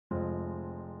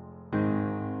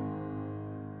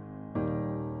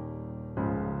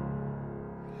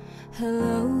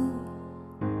Hello,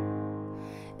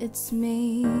 it's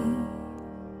me.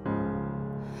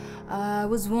 I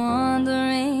was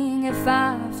wondering if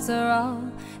after all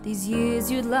these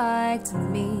years you'd like to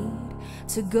meet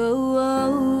to go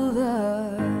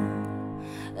over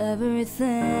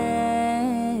everything.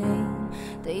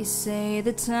 They say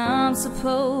the time's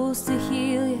supposed to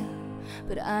heal you,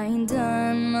 but I ain't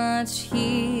done much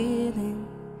healing.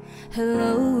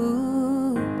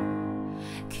 Hello,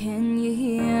 can you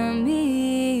hear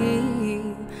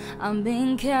me? I'm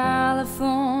in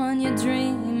California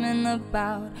dreaming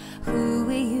about who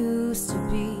we used to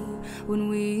be when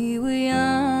we were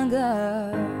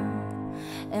younger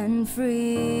and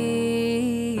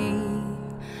free.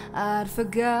 I'd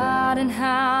forgotten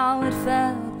how it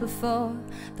felt before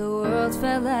the world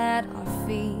fell at our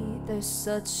feet. There's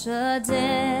such a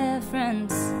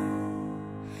difference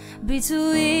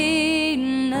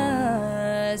between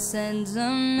us and a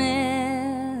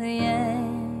million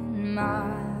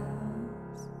miles.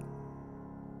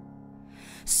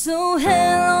 So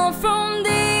hello from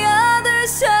the other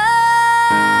side.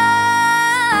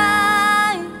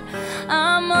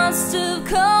 I must have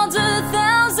called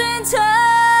 1,000 times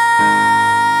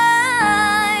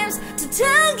to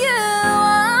tell you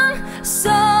I'm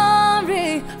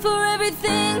sorry for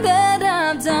everything that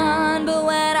I've done, but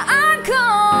when I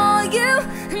call you,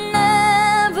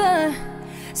 never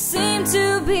seem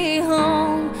to be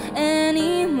home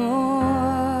anymore.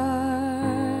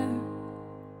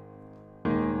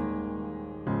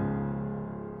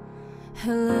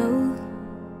 Hello,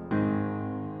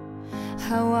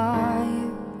 how are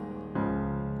you?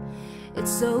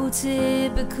 It's so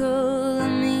typical of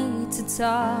me to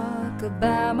talk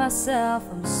about myself.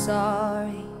 I'm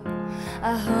sorry.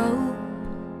 I hope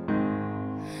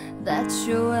that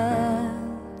you're well.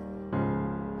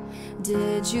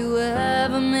 Did you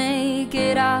ever make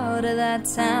it out of that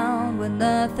town where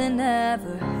nothing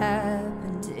ever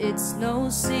happened? It's no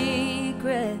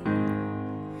secret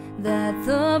that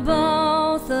the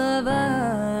both of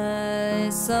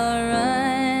us are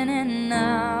running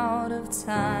out of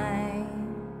time.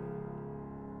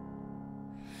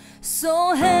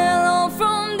 So hello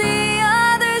from the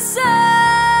other side.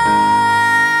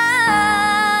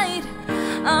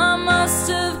 I must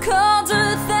have called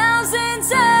 1,000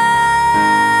 times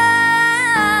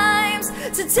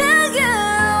to tell you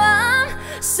I'm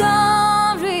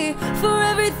sorry for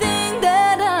everything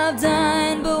that I've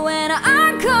done, but when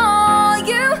I call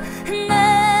you,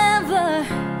 never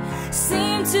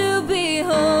seem to be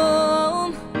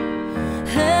home.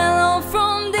 Hello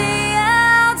from the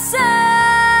outside.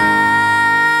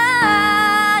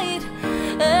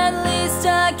 At least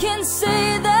I can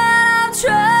say that I've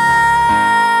tried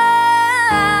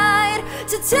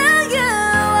to tell you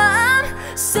I'm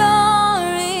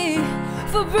sorry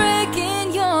for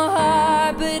breaking your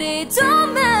heart, but it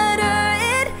don't matter.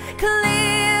 It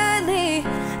clearly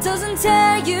doesn't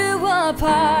tear you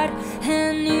apart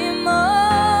anymore.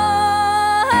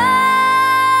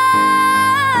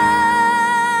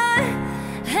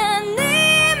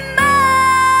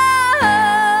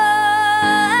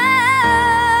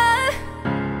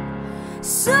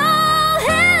 So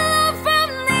hello from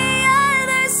the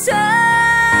other side.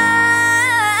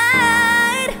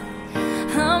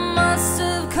 I must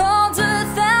have called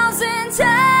 1,000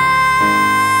 times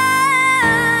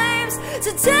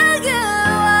to tell you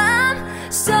I'm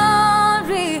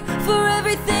sorry for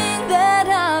everything that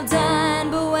I've done,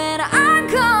 but when I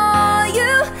call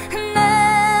you,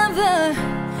 never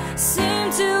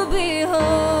seem to be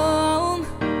home.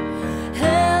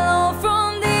 Hello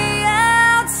from the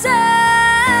outside.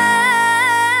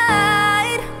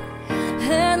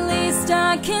 At least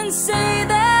I can say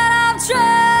that I've tried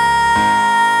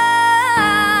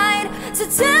to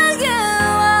tell you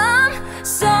I'm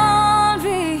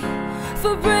sorry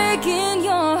for breaking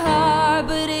your heart,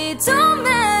 but it don't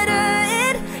matter.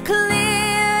 It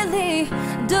clearly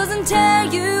doesn't tear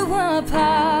you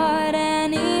apart